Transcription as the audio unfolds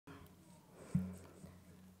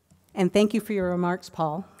And thank you for your remarks,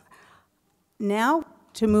 Paul. Now,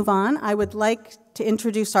 to move on, I would like to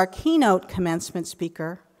introduce our keynote commencement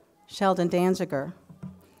speaker, Sheldon Danziger.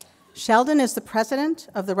 Sheldon is the president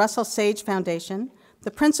of the Russell Sage Foundation,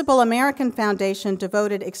 the principal American foundation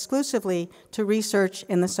devoted exclusively to research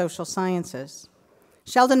in the social sciences.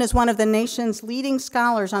 Sheldon is one of the nation's leading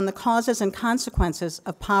scholars on the causes and consequences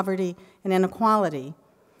of poverty and inequality.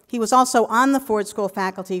 He was also on the Ford School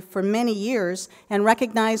faculty for many years and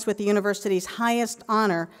recognized with the university's highest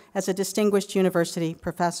honor as a distinguished university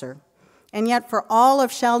professor. And yet, for all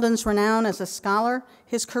of Sheldon's renown as a scholar,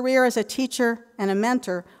 his career as a teacher and a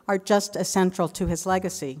mentor are just as central to his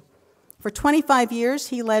legacy. For 25 years,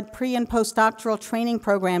 he led pre- and postdoctoral training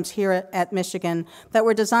programs here at Michigan that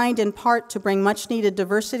were designed in part to bring much-needed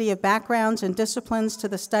diversity of backgrounds and disciplines to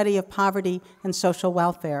the study of poverty and social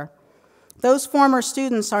welfare. Those former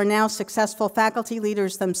students are now successful faculty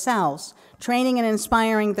leaders themselves, training and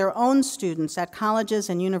inspiring their own students at colleges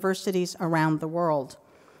and universities around the world.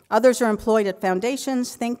 Others are employed at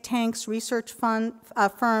foundations, think tanks, research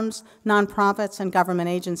firms, nonprofits, and government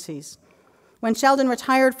agencies. When Sheldon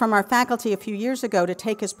retired from our faculty a few years ago to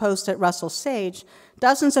take his post at Russell Sage,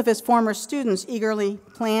 dozens of his former students eagerly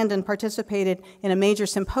planned and participated in a major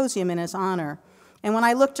symposium in his honor. And when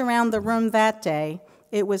I looked around the room that day,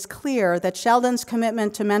 it was clear that Sheldon's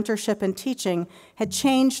commitment to mentorship and teaching had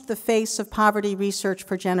changed the face of poverty research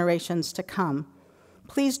for generations to come.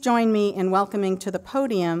 Please join me in welcoming to the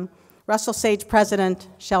podium Russell Sage President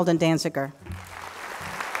Sheldon Danziger.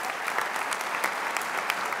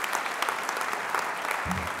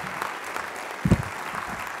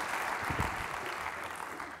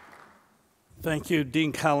 Thank you,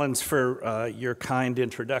 Dean Collins, for your kind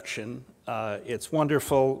introduction. It's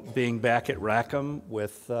wonderful being back at Rackham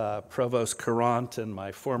with Provost Courant and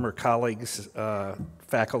my former colleagues,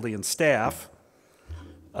 faculty and staff.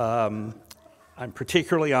 I'm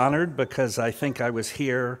particularly honored because I think I was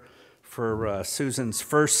here for Susan's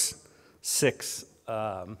first 6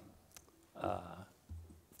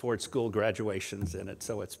 Ford School graduations in it,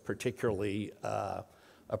 so it's particularly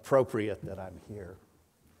appropriate that I'm here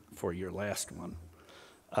for your last one.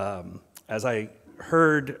 As I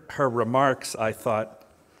heard her remarks, I thought,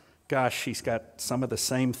 gosh, she's got some of the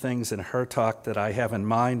same things in her talk that I have in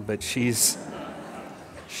mind, but she's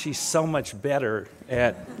so much better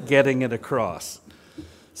at getting it across.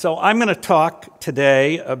 So I'm going to talk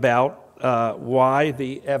today about why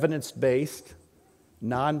the evidence-based,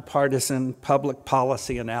 nonpartisan public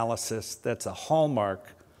policy analysis that's a hallmark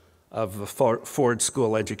of the Ford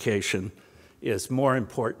School education is more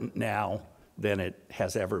important now than it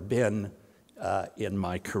has ever been in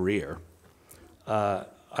my career. I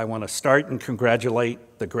want to start and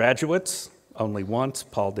congratulate the graduates, only once,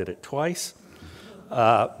 Paul did it twice,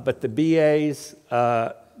 but the BAs,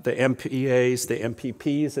 the MPAs, the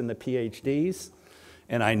MPPs, and the PhDs,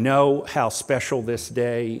 and I know how special this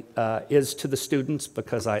day is to the students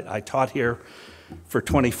because I taught here for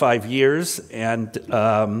 25 years, and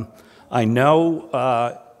I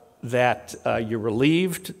know that you're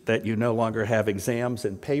relieved that you no longer have exams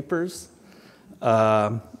and papers.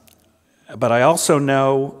 But I also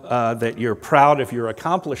know that you're proud of your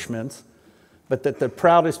accomplishments, but that the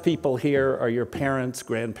proudest people here are your parents,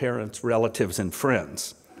 grandparents, relatives, and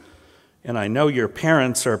friends. And I know your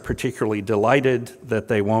parents are particularly delighted that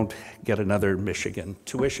they won't get another Michigan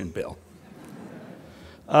tuition bill.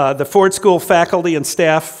 The Ford School faculty and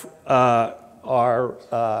staff are,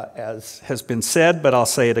 as has been said, but I'll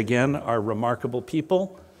say it again, are remarkable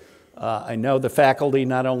people. I know the faculty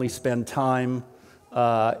not only spend time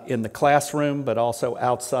in the classroom, but also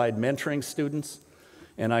outside mentoring students.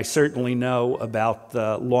 And I certainly know about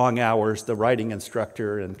the long hours the writing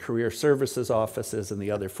instructor and career services offices and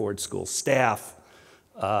the other Ford School staff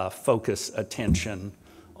focus attention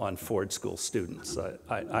on Ford School students.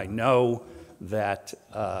 I know that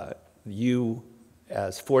you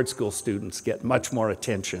as Ford School students get much more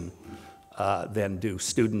attention than do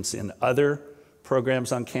students in other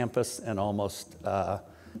programs on campus and almost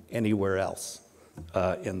anywhere else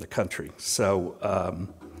in the country. So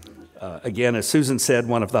again, as Susan said,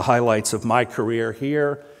 one of the highlights of my career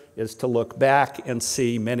here is to look back and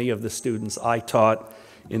see many of the students I taught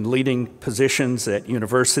in leading positions at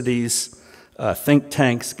universities, think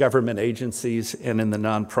tanks, government agencies, and in the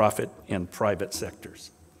nonprofit and private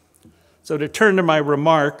sectors. So to turn to my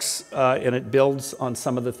remarks, and it builds on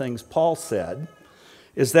some of the things Paul said,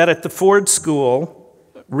 is that at the Ford School,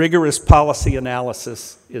 rigorous policy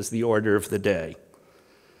analysis is the order of the day.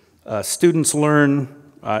 Students learn,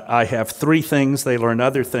 I have 3 things, they learn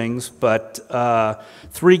other things, but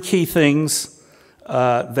 3 key things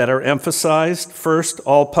that are emphasized. First,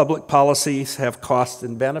 all public policies have costs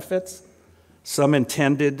and benefits, some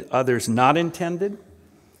intended, others not intended,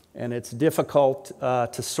 and it's difficult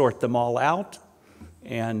to sort them all out.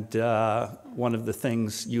 And one of the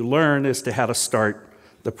things you learn is how to start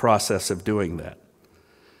the process of doing that.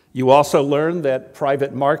 You also learn that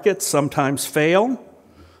private markets sometimes fail,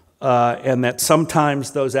 and that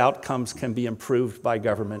sometimes those outcomes can be improved by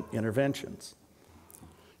government interventions.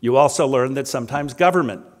 You also learn that sometimes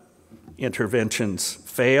government interventions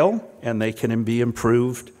fail, and they can be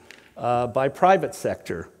improved by private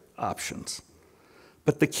sector options.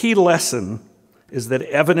 But the key lesson is that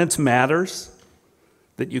evidence matters,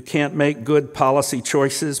 that you can't make good policy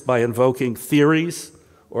choices by invoking theories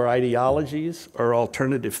or ideologies or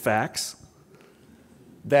alternative facts,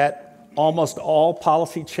 that almost all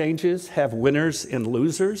policy changes have winners and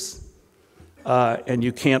losers, and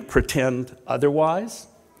you can't pretend otherwise.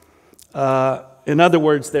 In other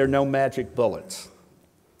words, there are no magic bullets.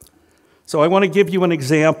 So I want to give you an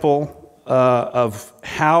example of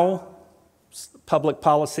how public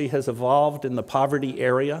policy has evolved in the poverty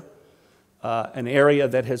area, an area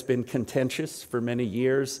that has been contentious for many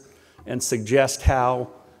years, and suggest how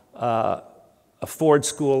a Ford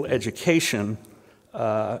School education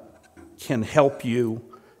can help you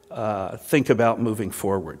think about moving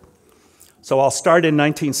forward. So I'll start in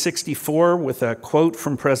 1964 with a quote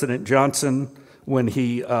from President Johnson when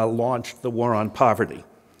he launched the War on Poverty.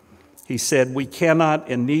 He said, "We cannot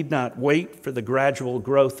and need not wait for the gradual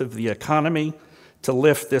growth of the economy to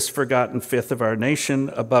lift this forgotten fifth of our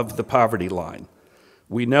nation above the poverty line.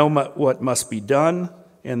 We know what must be done,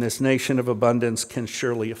 and this nation of abundance can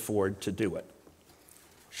surely afford to do it."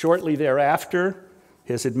 Shortly thereafter,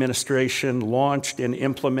 his administration launched and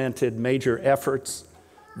implemented major efforts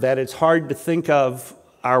that it's hard to think of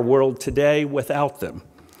our world today without them.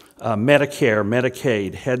 Medicare,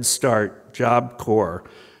 Medicaid, Head Start, Job Corps,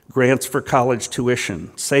 grants for college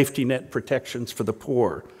tuition, safety net protections for the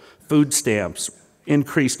poor, food stamps,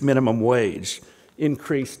 increased minimum wage,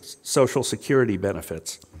 increased Social Security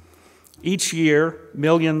benefits. Each year,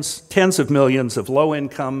 millions, tens of millions of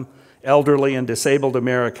low-income, elderly, and disabled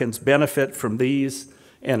Americans benefit from these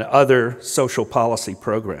and other social policy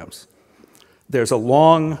programs. There's a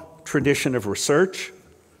long tradition of research,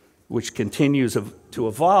 which continues to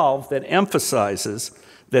evolve, that emphasizes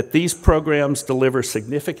that these programs deliver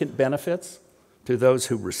significant benefits to those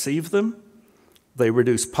who receive them. They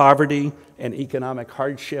reduce poverty and economic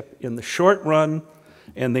hardship in the short run,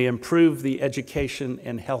 and they improve the education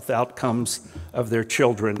and health outcomes of their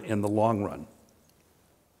children in the long run.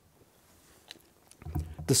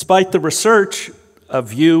 Despite the research, a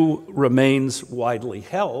view remains widely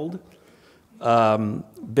held,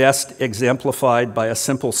 best exemplified by a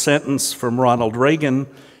simple sentence from Ronald Reagan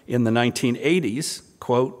in the 1980s,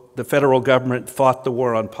 quote, "The federal government fought the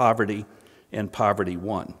war on poverty, and poverty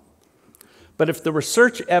won." But if the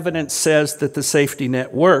research evidence says that the safety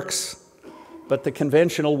net works, but the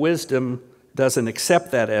conventional wisdom doesn't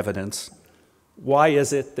accept that evidence, why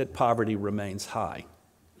is it that poverty remains high?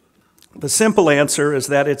 The simple answer is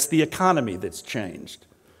that it's the economy that's changed.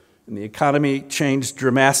 And the economy changed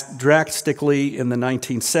drastically in the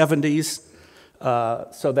 1970s,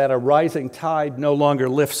 so that a rising tide no longer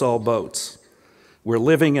lifts all boats. We're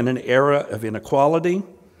living in an era of inequality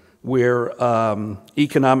where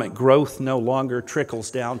economic growth no longer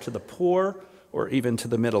trickles down to the poor or even to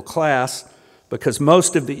the middle class, because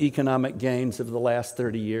most of the economic gains of the last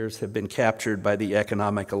 30 years have been captured by the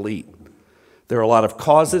economic elite. There are a lot of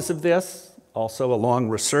causes of this, also along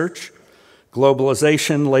research.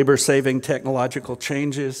 Globalization, labor-saving technological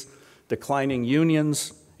changes, declining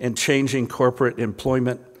unions, and changing corporate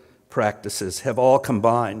employment practices have all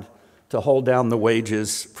combined to hold down the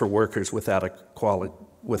wages for workers without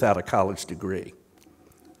a college degree.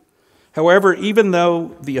 However, even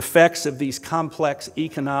though the effects of these complex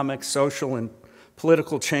economic, social, and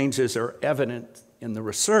political changes are evident in the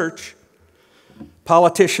research,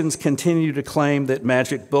 politicians continue to claim that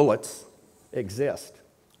magic bullets exist,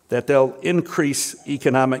 that they'll increase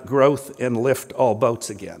economic growth and lift all boats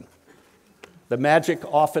again. The magic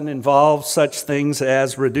often involves such things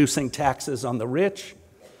as reducing taxes on the rich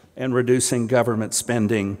and reducing government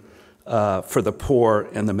spending for the poor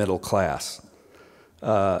and the middle class.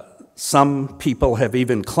 Some people have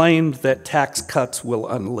even claimed that tax cuts will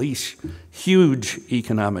unleash huge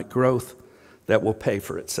economic growth that will pay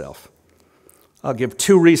for itself. I'll give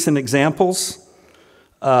two recent examples.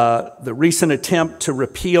 The recent attempt to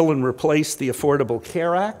repeal and replace the Affordable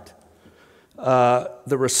Care Act,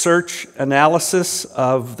 the research analysis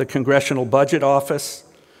of the Congressional Budget Office,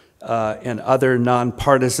 and other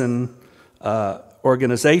nonpartisan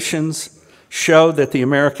organizations show that the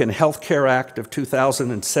American Health Care Act of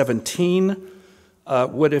 2017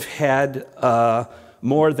 would have had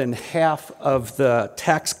more than half of the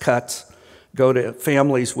tax cuts go to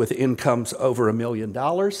families with incomes over $1 million.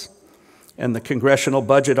 And the Congressional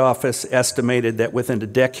Budget Office estimated that within a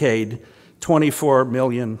decade, 24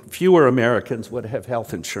 million fewer Americans would have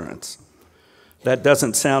health insurance. That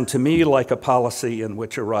doesn't sound to me like a policy in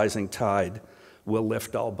which a rising tide will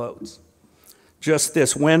lift all boats. Just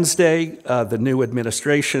this Wednesday, the new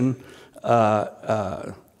administration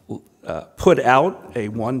put out a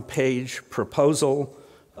one-page proposal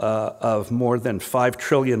of more than $5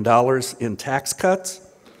 trillion in tax cuts.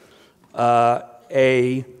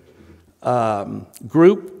 A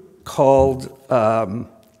group called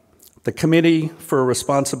the Committee for a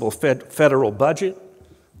Responsible Federal Budget,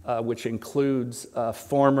 which includes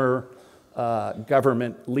former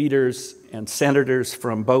government leaders and senators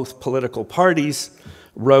from both political parties,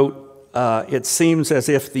 wrote, "It seems as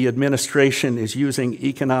if the administration is using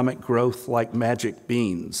economic growth like magic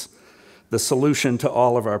beans, the solution to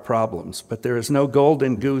all of our problems. But there is no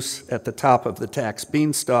golden goose at the top of the tax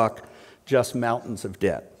beanstalk, just mountains of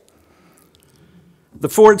debt." The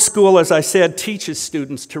Ford School, as I said, teaches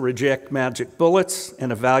students to reject magic bullets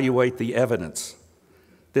and evaluate the evidence.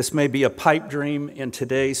 This may be a pipe dream in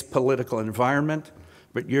today's political environment,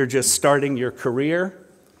 but you're just starting your career.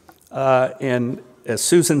 And as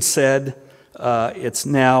Susan said, it's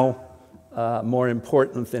now more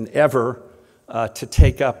important than ever to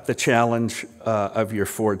take up the challenge of your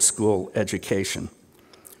Ford School education.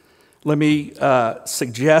 Let me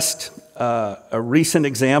suggest a recent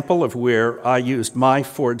example of where I used my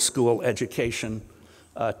Ford School education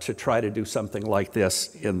to try to do something like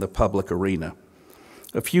this in the public arena.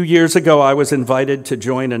 A few years ago, I was invited to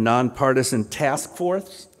join a nonpartisan task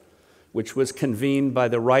force, which was convened by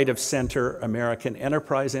the right of center American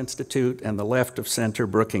Enterprise Institute and the left of center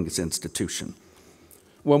Brookings Institution.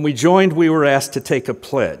 When we joined, we were asked to take a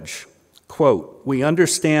pledge. Quote, "We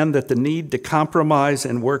understand that the need to compromise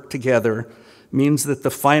and work together means that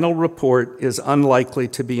the final report is unlikely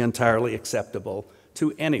to be entirely acceptable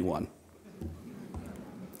to anyone."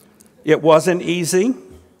 It wasn't easy.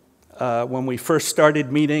 When we first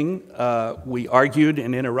started meeting, we argued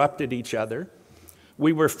and interrupted each other.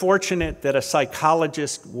 We were fortunate that a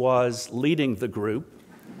psychologist was leading the group.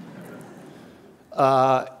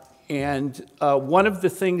 And one of the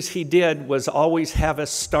things he did was always have us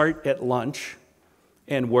start at lunch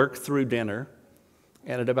and work through dinner.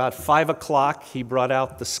 And at about 5 o'clock, he brought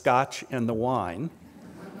out the scotch and the wine.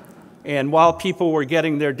 And while people were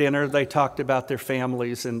getting their dinner, they talked about their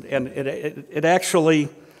families. And it actually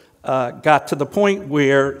got to the point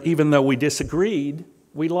where, even though we disagreed,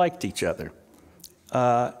 we liked each other.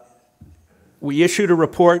 We issued a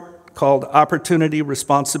report called Opportunity,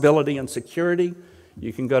 Responsibility, and Security.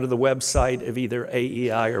 You can go to the website of either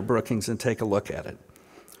AEI or Brookings and take a look at it.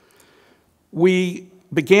 We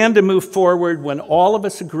began to move forward when all of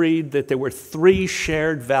us agreed that there were 3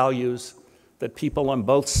 shared values that people on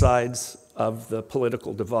both sides of the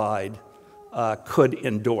political divide could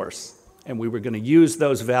endorse. And we were going to use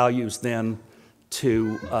those values then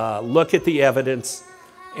to look at the evidence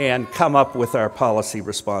and come up with our policy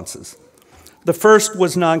responses. The first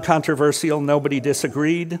was non-controversial. Nobody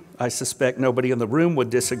disagreed. I suspect nobody in the room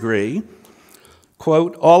would disagree.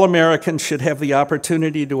 Quote, "All Americans should have the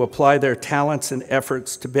opportunity to apply their talents and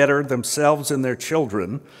efforts to better themselves and their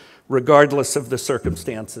children, regardless of the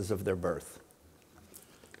circumstances of their birth."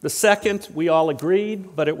 The second, we all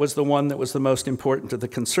agreed, but it was the one that was the most important to the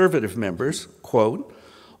conservative members. Quote,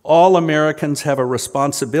 "All Americans have a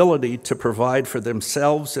responsibility to provide for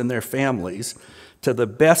themselves and their families to the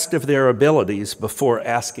best of their abilities before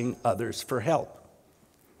asking others for help."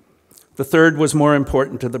 The third was more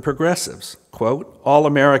important to the progressives. Quote, "All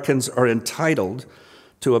Americans are entitled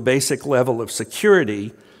to a basic level of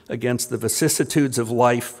security against the vicissitudes of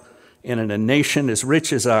life, and in a nation as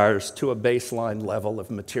rich as ours, to a baseline level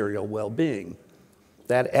of material well-being."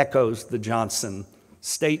 That echoes the Johnson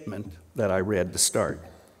statement that I read to start.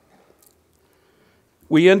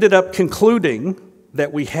 We ended up concluding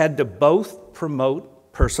that we had to both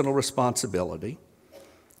promote personal responsibility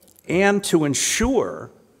and to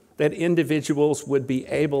ensure that individuals would be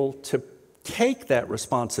able to take that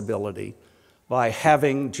responsibility by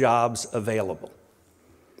having jobs available.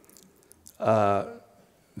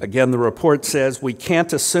 Again, the report says we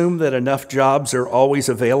can't assume that enough jobs are always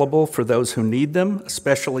available for those who need them,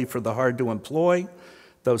 especially for the hard to employ,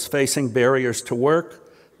 those facing barriers to work,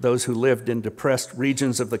 those who lived in depressed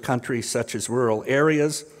regions of the country, such as rural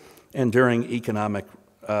areas, and during economic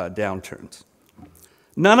downturns.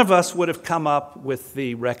 None of us would have come up with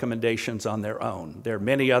the recommendations on their own. There are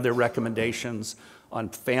many other recommendations on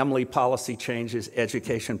family policy changes,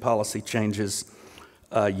 education policy changes.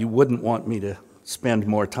 You wouldn't want me to spend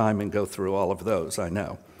more time and go through all of those, I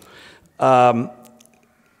know.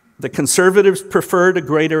 The conservatives preferred a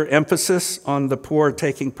greater emphasis on the poor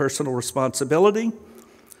taking personal responsibility.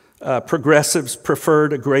 Progressives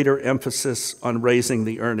preferred a greater emphasis on raising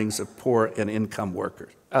the earnings of poor and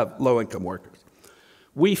low-income workers.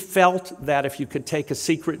 We felt that if you could take a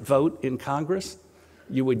secret vote in Congress,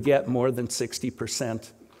 you would get more than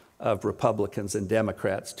 60% of Republicans and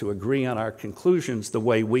Democrats to agree on our conclusions the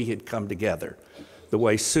way we had come together, the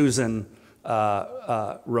way Susan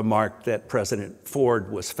remarked that President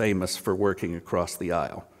Ford was famous for working across the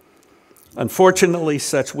aisle. Unfortunately,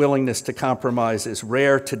 such willingness to compromise is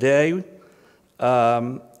rare today,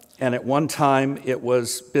 and at one time it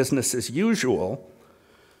was business as usual,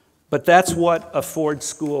 but that's what a Ford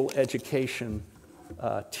School education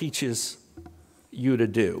teaches you to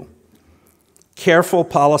do. Careful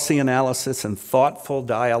policy analysis and thoughtful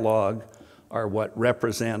dialogue are what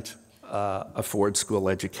represent a Ford School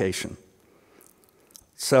education.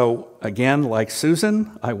 So again, like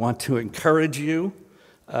Susan, I want to encourage you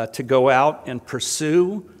to go out and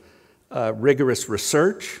pursue rigorous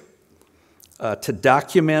research, to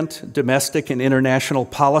document domestic and international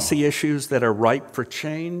policy issues that are ripe for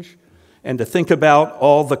change, and to think about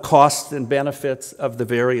all the costs and benefits of the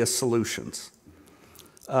various solutions.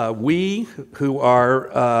 We, who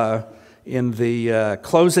are in the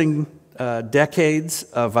closing decades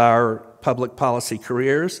of our public policy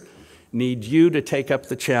careers, need you to take up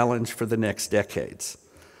the challenge for the next decades.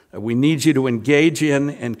 We need you to engage in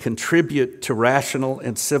and contribute to rational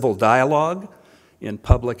and civil dialogue in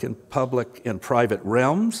public and private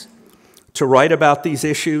realms, to write about these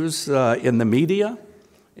issues in the media,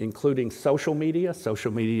 including social media.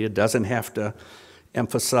 Social media doesn't have to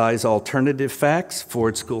emphasize alternative facts.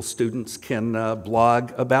 Ford School students can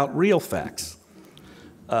blog about real facts.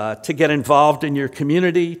 To get involved in your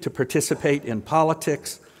community, to participate in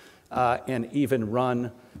politics, and even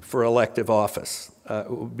run for elective office. It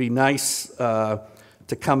would be nice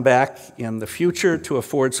to come back in the future to a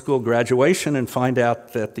Ford School graduation and find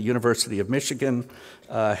out that the University of Michigan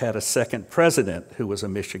had a second president who was a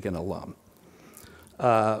Michigan alum.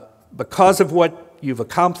 Because of what you've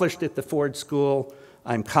accomplished at the Ford School,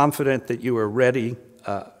 I'm confident that you are ready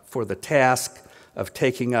for the task of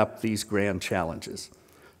taking up these grand challenges.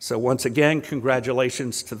 So once again,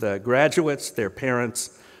 congratulations to the graduates, their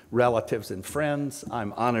parents, relatives, and friends.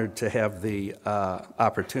 I'm honored to have the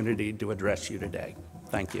opportunity to address you today.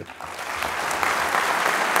 Thank you.